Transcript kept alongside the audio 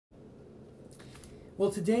Well,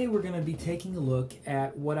 today we're going to be taking a look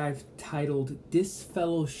at what I've titled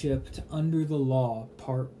Disfellowshipped Under the Law,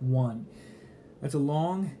 Part 1. That's a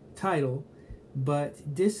long title,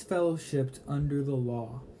 but Disfellowshipped Under the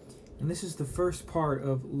Law. And this is the first part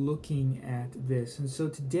of looking at this. And so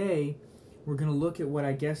today we're going to look at what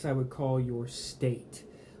I guess I would call your state.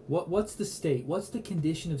 What's the state? What's the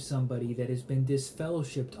condition of somebody that has been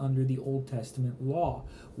disfellowshipped under the Old Testament law?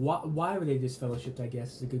 Why were they disfellowshipped, I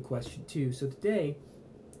guess, is a good question too. So today,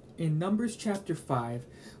 in Numbers chapter 5,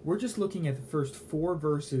 we're just looking at the first 4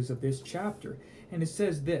 verses of this chapter. And it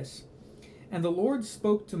says this: "And the Lord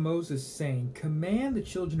spoke to Moses, saying, Command the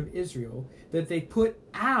children of Israel that they put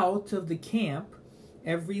out of the camp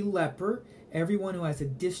every leper, everyone who has a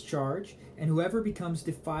discharge, and whoever becomes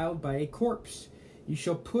defiled by a corpse. You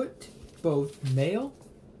shall put both male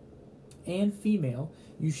and female,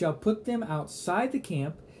 you shall put them outside the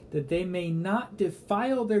camp, that they may not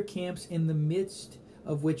defile their camps in the midst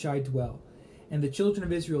of which I dwell. And the children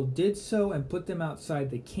of Israel did so, and put them outside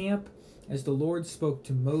the camp, as the Lord spoke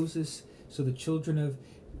to Moses. So the children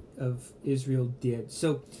of Israel did."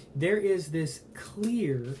 So there is this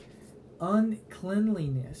clear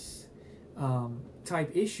uncleanliness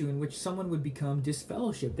type issue in which someone would become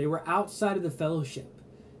disfellowshipped. They were outside of the fellowship.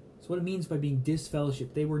 That's what it means by being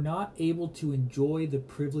disfellowshipped. They were not able to enjoy the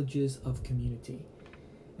privileges of community.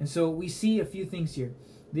 And so we see a few things here.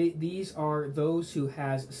 These are those who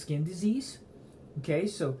has skin disease. Okay,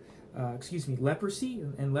 so leprosy.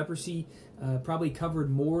 And leprosy probably covered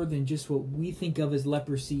more than just what we think of as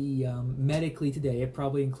leprosy medically today. It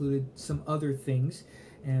probably included some other things.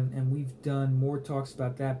 And we've done more talks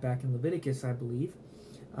about that back in Leviticus, I believe,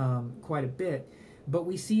 quite a bit. But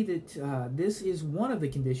we see that this is one of the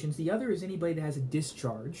conditions. The other is anybody that has a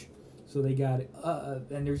discharge. So they got,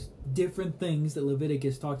 and there's different things that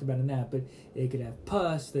Leviticus talked about in that, but they could have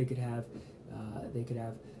pus, they could have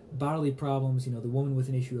bodily problems. You know, the woman with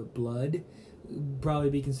an issue of blood would probably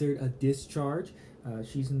be considered a discharge.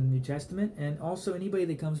 She's in the New Testament. And also anybody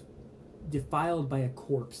that comes defiled by a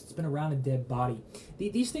corpse. It's been around a dead body.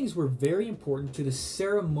 These things were very important to the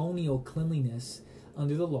ceremonial cleanliness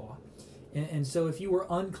under the law. And so if you were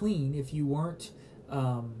unclean, if you weren't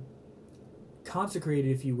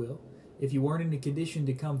consecrated, if you will, if you weren't in a condition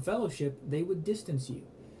to come fellowship, they would distance you.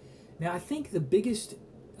 Now, I think the biggest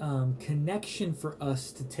connection for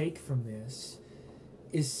us to take from this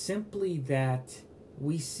is simply that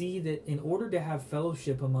we see that in order to have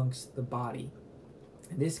fellowship amongst the body,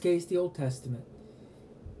 in this case the Old Testament,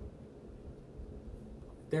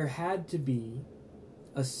 there had to be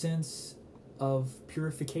a sense of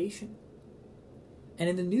purification. And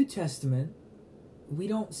in the New Testament, we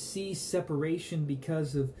don't see separation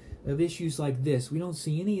because of issues like this. We don't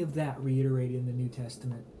see any of that reiterated in the New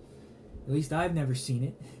Testament. At least I've never seen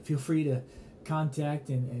it. Feel free to contact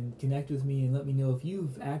and connect with me and let me know if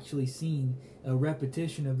you've actually seen a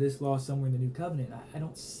repetition of this law somewhere in the New Covenant. I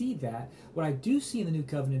don't see that. What I do see in the New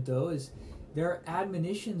Covenant, though, is there are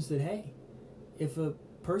admonitions that, hey, if a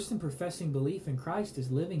person professing belief in Christ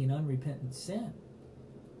is living in unrepentant sin,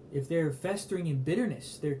 if they're festering in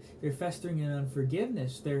bitterness, they're festering in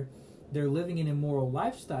unforgiveness, they're living an immoral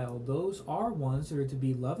lifestyle, those are ones that are to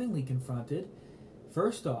be lovingly confronted,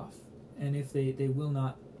 first off. And if they will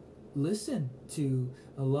not listen to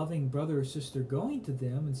a loving brother or sister going to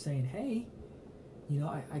them and saying, hey, you know,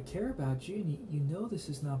 I care about you, and you know this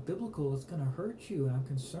is not biblical, it's going to hurt you, and I'm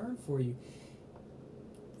concerned for you,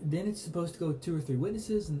 then it's supposed to go with 2 or 3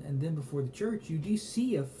 witnesses, and then before the church, you do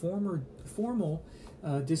see a formal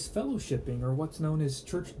disfellowshipping, or what's known as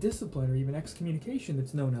church discipline, or even excommunication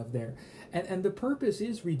that's known of there. And the purpose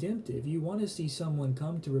is redemptive. You want to see someone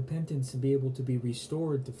come to repentance and be able to be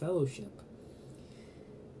restored to fellowship.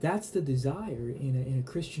 That's the desire in a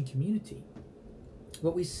Christian community.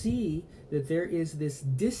 But we see that there is this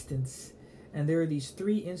distance, and there are these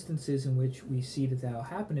 3 instances in which we see that will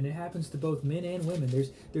happen, and it happens to both men and women.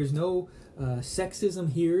 There's no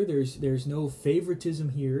sexism here. There's no favoritism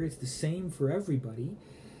here. It's the same for everybody.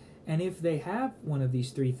 And if they have one of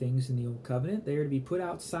these 3 things in the Old Covenant, they are to be put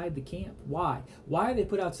outside the camp. Why? Why are they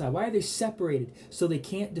put outside? Why are they separated? So they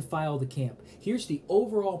can't defile the camp. Here's the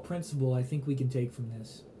overall principle I think we can take from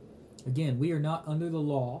this. Again, we are not under the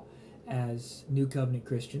law as New Covenant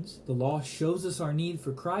Christians. The law shows us our need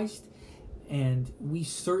for Christ, and we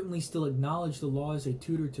certainly still acknowledge the law as a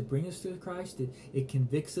tutor to bring us to Christ. It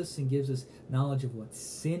convicts us and gives us knowledge of what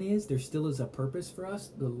sin is. There still is a purpose for us.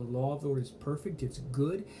 The law of the Lord is perfect. It's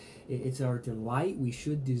good. It's our delight. We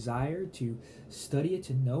should desire to study it,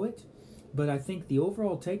 to know it. But I think the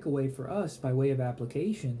overall takeaway for us by way of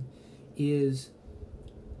application is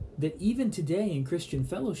that even today in Christian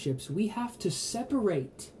fellowships, we have to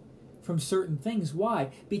separate from certain things. Why?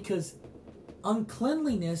 Because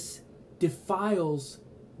uncleanliness defiles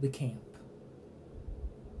the camp.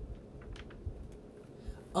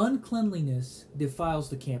 Uncleanliness defiles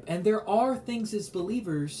the camp. And there are things as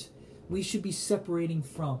believers we should be separating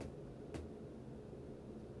from.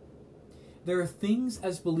 There are things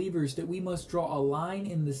as believers that we must draw a line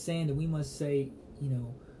in the sand and we must say,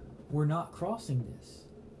 we're not crossing this.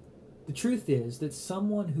 The truth is that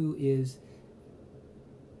someone who is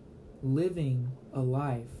living a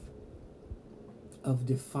life of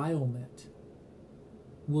defilement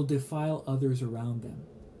will defile others around them.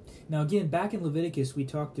 Now again, back in Leviticus, we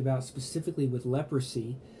talked about specifically with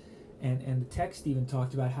leprosy, and the text even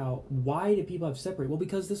talked about why do people have separate? Well,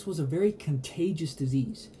 because this was a very contagious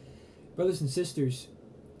disease. Brothers and sisters,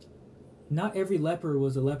 not every leper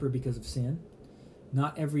was a leper because of sin.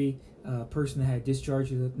 Not every person that had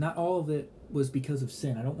discharge, not all of it was because of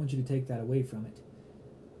sin. I don't want you to take that away from it.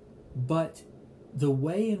 But the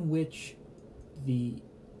way in which the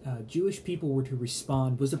Jewish people were to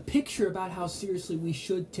respond was a picture about how seriously we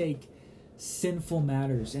should take sinful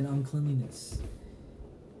matters and uncleanliness.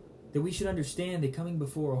 That we should understand that coming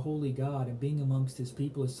before a holy God and being amongst His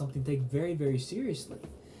people is something to take very, very seriously.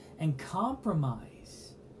 And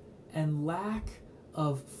compromise and lack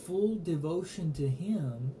of full devotion to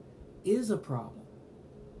Him is a problem.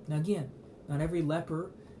 Now again, not every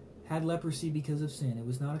leper had leprosy because of sin. It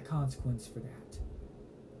was not a consequence for that.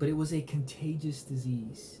 But it was a contagious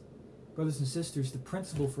disease. Brothers and sisters, the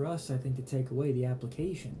principle for us, I think, to take away, the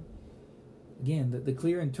application, again, the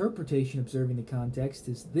clear interpretation observing the context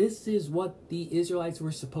is this is what the Israelites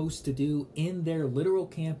were supposed to do in their literal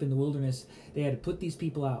camp in the wilderness. They had to put these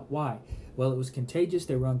people out. Why? Well, it was contagious.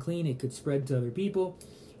 They were unclean. It could spread to other people.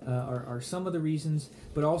 Are some of the reasons,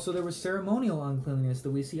 but also there was ceremonial uncleanliness that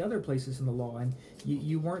we see other places in the law, and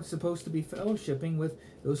you weren't supposed to be fellowshipping with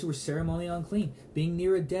those who were ceremonially unclean. Being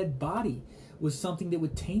near a dead body was something that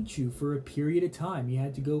would taint you for a period of time. You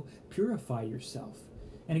had to go purify yourself.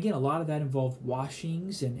 And again, a lot of that involved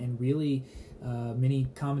washings, and really many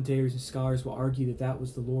commentators and scholars will argue that that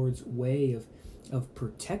was the Lord's way of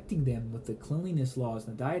protecting them with the cleanliness laws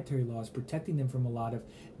and the dietary laws, protecting them from a lot of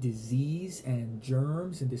disease and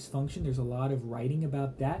germs and dysfunction. There's a lot of writing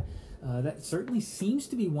about that. That certainly seems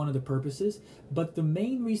to be one of the purposes, but the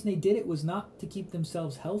main reason they did it was not to keep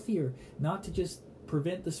themselves healthier, not to just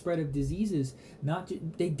prevent the spread of diseases.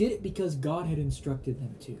 They did it because God had instructed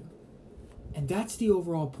them to. And that's the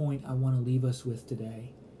overall point I want to leave us with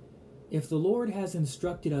today. If the Lord has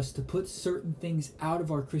instructed us to put certain things out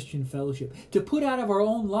of our Christian fellowship, to put out of our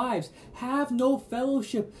own lives, have no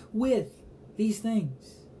fellowship with these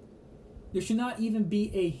things. There should not even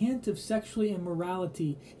be a hint of sexual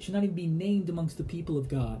immorality. It should not even be named amongst the people of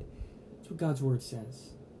God. That's what God's Word says.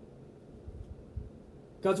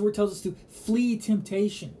 God's Word tells us to flee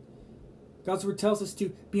temptation. God's Word tells us to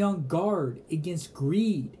be on guard against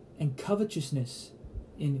greed and covetousness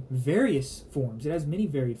in various forms. It has many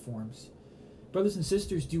varied forms. Brothers and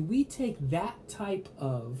sisters, do we take that type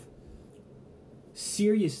of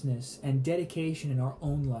seriousness and dedication in our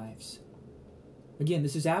own lives? Again,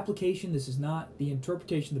 this is application. This is not the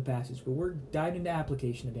interpretation of the passage, but we're diving into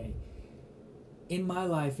application today. In my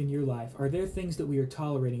life, in your life, are there things that we are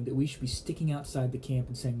tolerating that we should be sticking outside the camp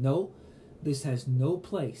and saying, no, this has no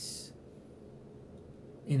place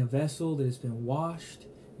in a vessel that has been washed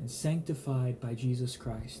and sanctified by Jesus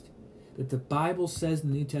Christ? That the Bible says in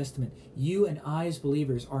the New Testament, you and I as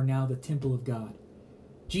believers are now the temple of God.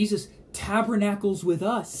 Jesus tabernacles with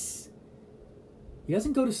us. He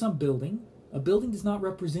doesn't go to some building. A building does not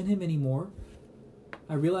represent Him anymore.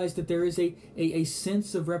 I realize that there is a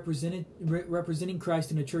sense of representing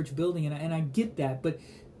Christ in a church building, and I get that, but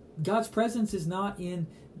God's presence is not in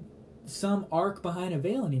some ark behind a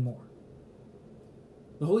veil anymore.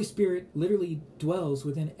 The Holy Spirit literally dwells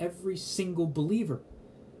within every single believer.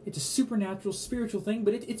 It's a supernatural, spiritual thing,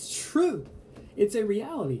 but it's true. It's a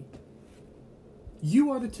reality.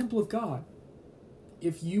 You are the temple of God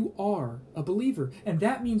if you are a believer. And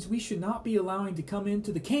that means we should not be allowing to come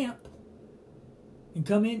into the camp and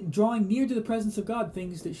come in drawing near to the presence of God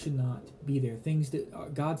things that should not be there, things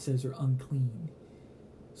that God says are unclean.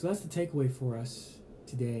 So that's the takeaway for us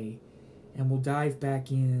today. And we'll dive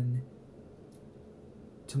back in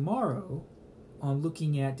tomorrow on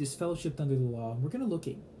looking at disfellowshipped under the law. We're going to look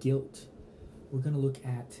at guilt. We're going to look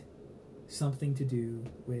at something to do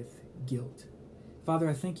with guilt. Father,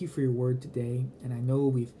 I thank you for your word today, and I know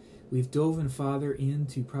we've dove in, Father,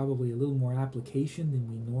 into probably a little more application than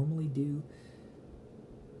we normally do.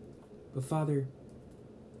 But Father,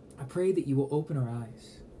 I pray that you will open our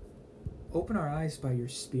eyes. open our eyes by your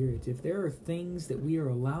Spirit. If there are things that we are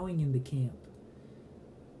allowing in the camp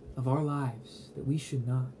of our lives that we should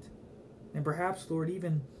not, and perhaps, Lord,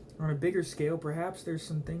 even on a bigger scale, perhaps there's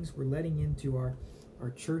some things we're letting into our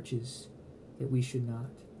churches that we should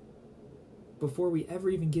not. Before we ever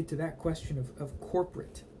even get to that question of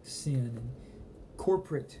corporate sin and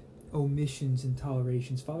corporate omissions and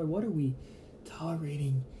tolerations, Father, what are we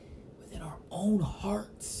tolerating within our own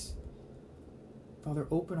hearts? Father,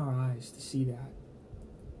 open our eyes to see that.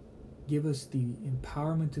 Give us the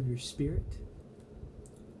empowerment of your Spirit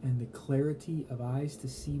and the clarity of eyes to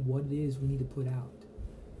see what it is we need to put out.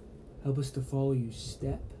 Help us to follow you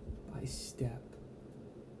step by step.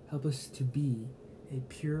 Help us to be a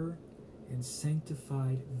pure and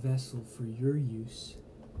sanctified vessel for your use.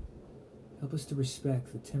 Help us to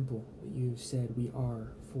respect the temple that you have said we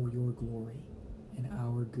are for your glory and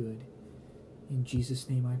our good. In Jesus'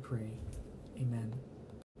 name I pray. Amen.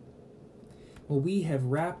 Well, we have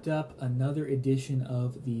wrapped up another edition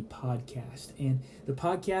of the podcast. And the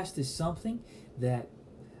podcast is something that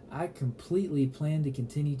I completely plan to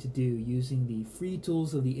continue to do, using the free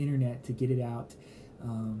tools of the internet to get it out,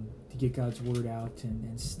 to get God's word out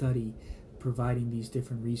and study, providing these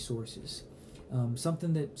different resources.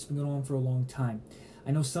 Something that's been going on for a long time. I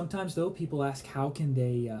know sometimes, though, people ask how can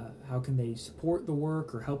they support the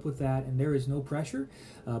work or help with that, and there is no pressure.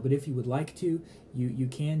 But if you would like to, you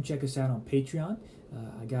can check us out on Patreon.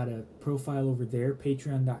 I got a profile over there,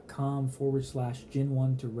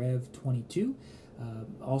 patreon.com/Gen1 to Rev 22.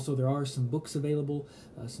 Also, there are some books available,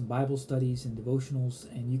 some Bible studies and devotionals,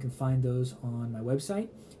 and you can find those on my website,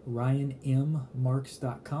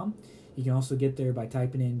 ryanmmarks.com. You can also get there by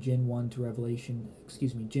typing in Gen1 to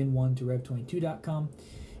Rev22.com.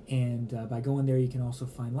 And by going there, you can also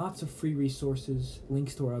find lots of free resources,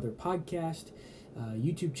 links to our other podcast,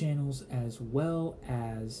 YouTube channels, as well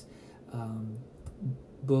as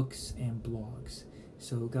books and blogs.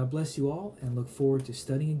 So God bless you all, and look forward to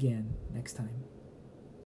studying again next time.